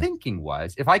 So my thinking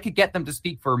was, if I could get them to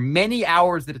speak for many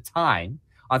hours at a time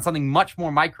on something much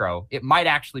more micro, it might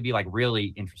actually be like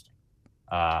really interesting.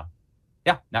 That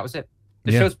was it.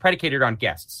 The show's predicated on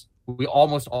guests. We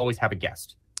almost always have a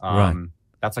guest.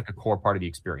 That's like a core part of the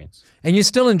experience. And you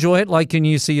still enjoy it? Like, can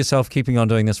you see yourself keeping on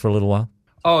doing this for a little while?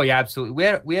 Oh, yeah,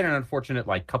 absolutely. We had an unfortunate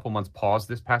couple months pause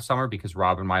this past summer because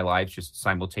Rob and my lives just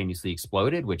simultaneously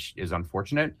exploded, which is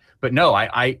unfortunate. But no,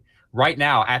 I right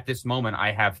now at this moment,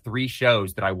 I have 3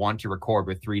 shows that I want to record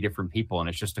with 3 different people. And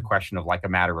it's just a question of like a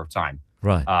matter of time.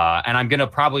 Right. And I'm going to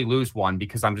probably lose one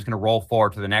because I'm just going to roll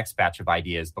forward to the next batch of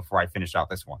ideas before I finish out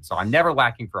this one. So I'm never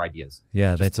lacking for ideas.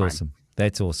 Yeah, that's awesome.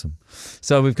 That's awesome.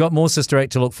 So we've got more Sister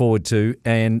Act to look forward to.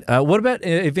 And what about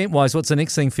event-wise? What's the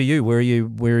next thing for you? Where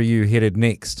are you headed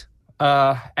next?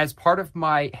 As part of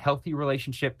my healthy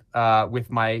relationship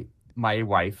with my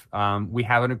wife, we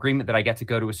have an agreement that I get to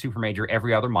go to a super major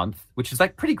every other month, which is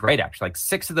like pretty great, actually. Like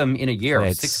 6 of them in a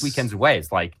year, 6 weekends away.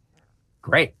 It's like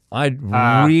great. I'd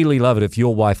really love it if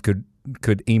your wife could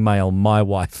email my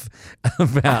wife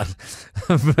about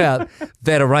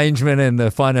that arrangement and the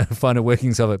finer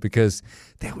workings of it, because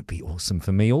that would be awesome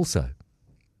for me also.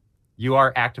 You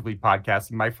are actively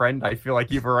podcasting, my friend. I feel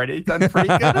like you've already done pretty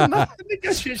good on the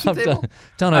negotiation table.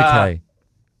 Done okay.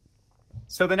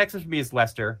 So the next one for me is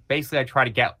Leicester. Basically, I try to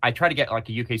get like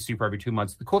a UK Super every 2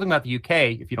 months. The cool thing about the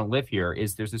UK, if you don't live here,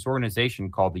 is there's this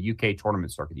organization called the UK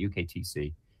Tournament Circuit, the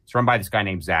UKTC. It's run by this guy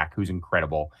named Zach, who's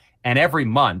incredible. And every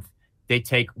month, they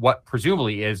take what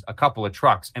presumably is a couple of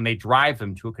trucks and they drive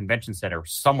them to a convention center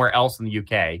somewhere else in the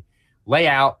UK, lay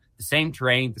out the same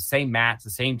terrain, the same mats, the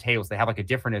same tables. They have like a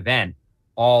different event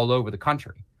all over the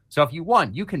country. So if you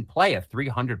want, you can play a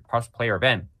 300 plus player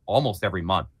event almost every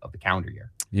month of the calendar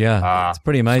year. Yeah, it's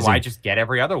pretty amazing. So I just get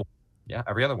every other one. Yeah,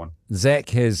 every other one. Zach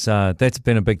has, that's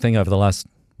been a big thing over the last,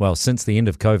 since the end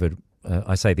of COVID.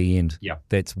 I say the end. Yeah.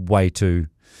 That's way too,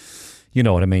 you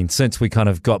know what I mean, since we kind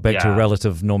of got back to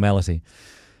relative normality.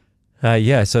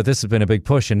 So this has been a big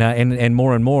push, and now and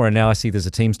more, and now I see there's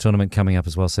a teams tournament coming up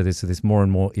as well. So there's more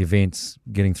and more events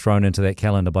getting thrown into that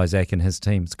calendar by Zach and his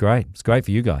team. It's great. It's great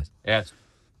for you guys. Yeah,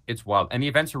 it's wild, and the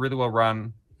events are really well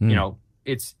run. You know,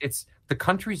 it's the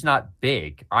country's not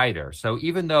big either. So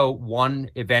even though one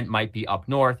event might be up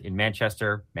north in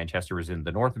Manchester is in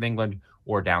the north of England,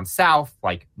 or down south,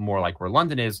 more like where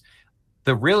London is,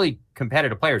 the really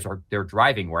competitive players they're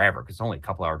driving wherever, because it's only a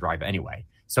couple hour drive anyway.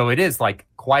 So it is like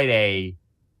quite a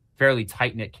fairly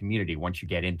tight-knit community once you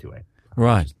get into it.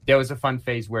 Right. There was a fun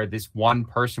phase where this one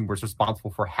person was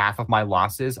responsible for half of my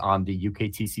losses on the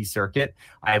UKTC circuit.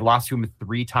 I lost to him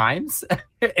 3 times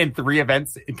in 3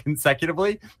 events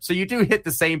consecutively. So you do hit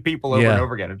the same people over and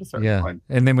over again at a certain point.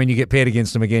 And then when you get paired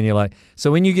against him again, you're like,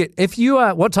 so when you get,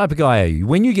 what type of guy are you?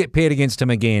 When you get paired against him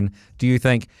again, do you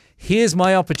think, here's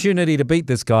my opportunity to beat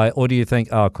this guy? Or do you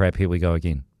think, oh crap, here we go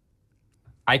again?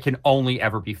 I can only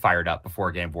ever be fired up before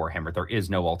a game of Warhammer. There is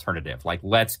no alternative.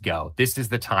 Let's go. This is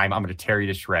the time. I'm going to tear you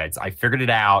to shreds. I figured it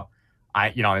out.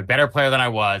 I'm a better player than I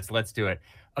was. Let's do it.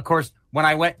 Of course, when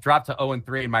I dropped to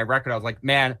 0-3 in my record, I was like,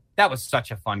 man, that was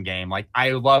such a fun game. Like,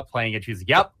 I love playing it. She's like,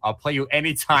 yep, I'll play you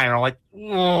anytime. And I'm like,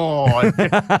 oh.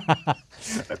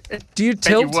 Do you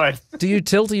tilt? Do you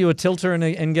tilt? Are you a tilter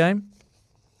in game?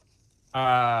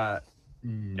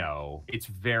 No, it's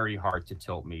very hard to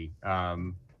tilt me.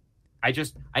 I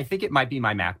think it might be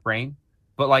my math brain,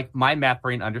 but like my math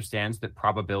brain understands that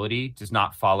probability does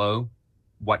not follow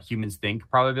what humans think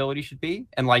probability should be.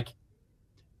 And like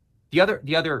the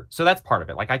other, so that's part of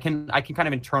it. Like I can kind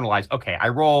of internalize, okay, I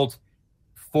rolled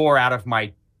 4 out of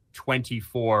my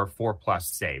 24 4+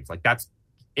 saves. Like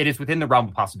it is within the realm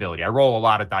of possibility. I roll a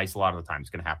lot of dice a lot of the time. It's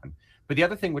going to happen. But the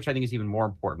other thing, which I think is even more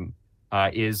important,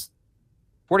 is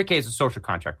 40K is a social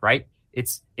contract, right?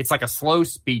 It's like a slow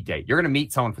speed date. You're going to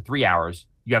meet someone for 3 hours.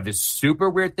 You have this super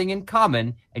weird thing in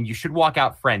common, and you should walk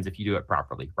out friends if you do it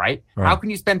properly, right? How can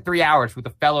you spend 3 hours with a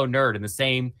fellow nerd in the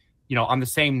same, on the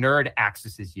same nerd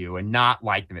axis as you and not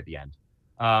like them at the end?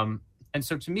 And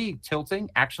so to me, tilting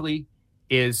actually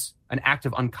is an act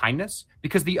of unkindness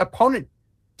because the opponent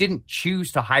didn't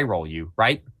choose to high roll you,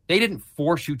 right? They didn't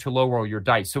force you to low roll your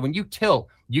dice. So when you tilt,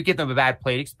 you give them a bad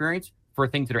play experience for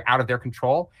things that are out of their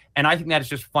control. And I think that is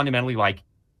just fundamentally like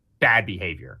bad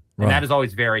behavior. And that is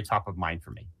always very top of mind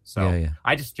for me. So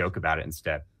I just joke about it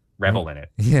instead, revel in it.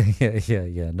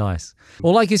 Yeah. Nice.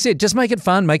 Well, like you said, just make it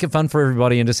fun for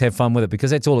everybody and just have fun with it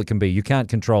because that's all it can be. You can't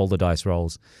control the dice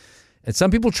rolls. And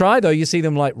some people try, though. You see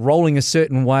them like rolling a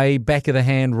certain way, back of the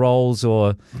hand rolls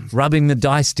or rubbing the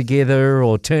dice together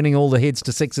or turning all the heads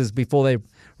to sixes before they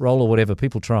roll or whatever.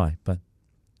 People try, but...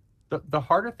 The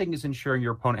harder thing is ensuring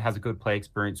your opponent has a good play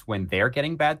experience when they're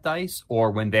getting bad dice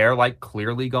or when they're like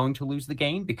clearly going to lose the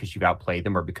game because you've outplayed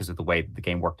them or because of the way the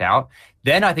game worked out.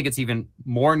 Then I think it's even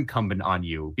more incumbent on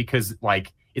you because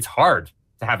like it's hard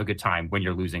to have a good time when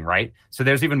you're losing, right? So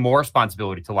there's even more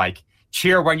responsibility to like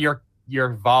cheer when your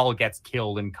Vol gets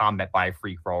killed in combat by a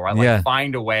free roll, right? Like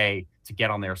find a way to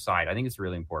get on their side. I think it's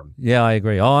really important. Yeah, I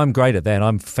agree. Oh, I'm great at that.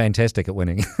 I'm fantastic at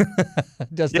winning.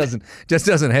 Just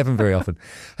doesn't happen very often.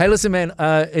 Hey, listen, man,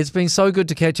 it's been so good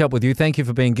to catch up with you. Thank you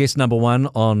for being guest number 1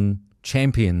 on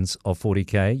Champions of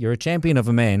 40K. You're a champion of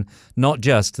a man, not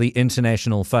just the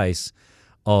international face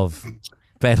of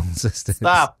Battle Sisters.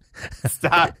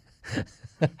 Stop.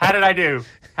 How did I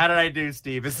do,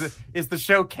 Steve? Is the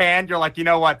show canned? You're like, you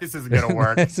know what? This isn't going to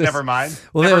work. Never mind.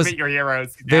 Well, Never meet your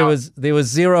heroes. There was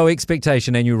zero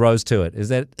expectation, and you rose to it. Is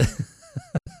that?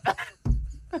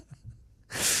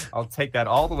 I'll take that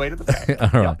all the way to the bank.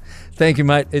 All right. Thank you,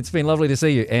 mate. It's been lovely to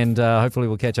see you, and hopefully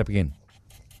we'll catch up again.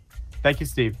 Thank you,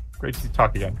 Steve. Great to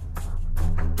talk again.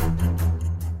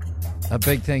 A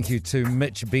big thank you to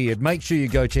Mitch Beard. Make sure you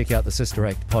go check out the Sister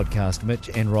Act podcast. Mitch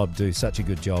and Rob do such a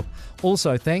good job.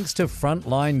 Also, thanks to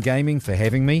Frontline Gaming for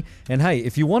having me. And hey,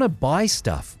 if you want to buy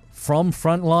stuff from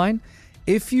Frontline,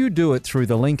 if you do it through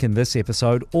the link in this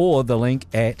episode or the link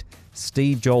at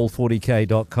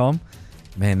stevejoel40k.com,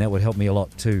 man, that would help me a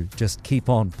lot too. Just keep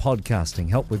on podcasting,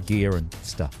 help with gear and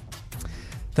stuff.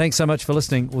 Thanks so much for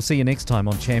listening. We'll see you next time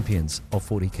on Champions of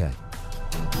 40K.